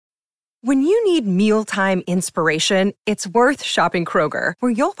When you need mealtime inspiration, it's worth shopping Kroger,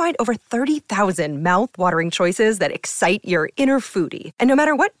 where you'll find over 30,000 mouth-watering choices that excite your inner foodie. And no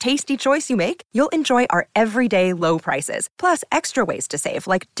matter what tasty choice you make, you'll enjoy our everyday low prices, plus extra ways to save,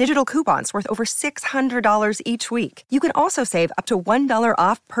 like digital coupons worth over $600 each week. You can also save up to $1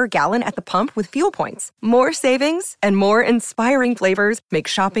 off per gallon at the pump with fuel points. More savings and more inspiring flavors make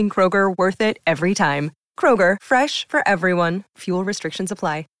shopping Kroger worth it every time. Kroger, fresh for everyone. Fuel restrictions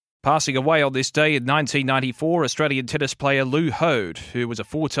apply. Passing away on this day in 1994, Australian tennis player Lou Hode, who was a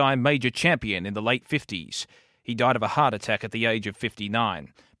four-time major champion in the late 50s. He died of a heart attack at the age of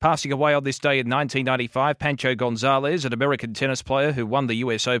 59. Passing away on this day in 1995, Pancho Gonzalez, an American tennis player who won the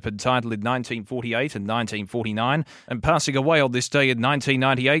US Open title in 1948 and 1949. And passing away on this day in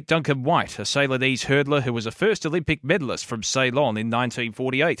 1998, Duncan White, a Ceylonese hurdler who was a first Olympic medalist from Ceylon in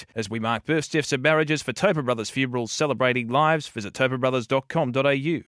 1948. As we mark births, deaths and marriages for Tobin Brothers Funerals Celebrating Lives, visit tobinbrothers.com.au.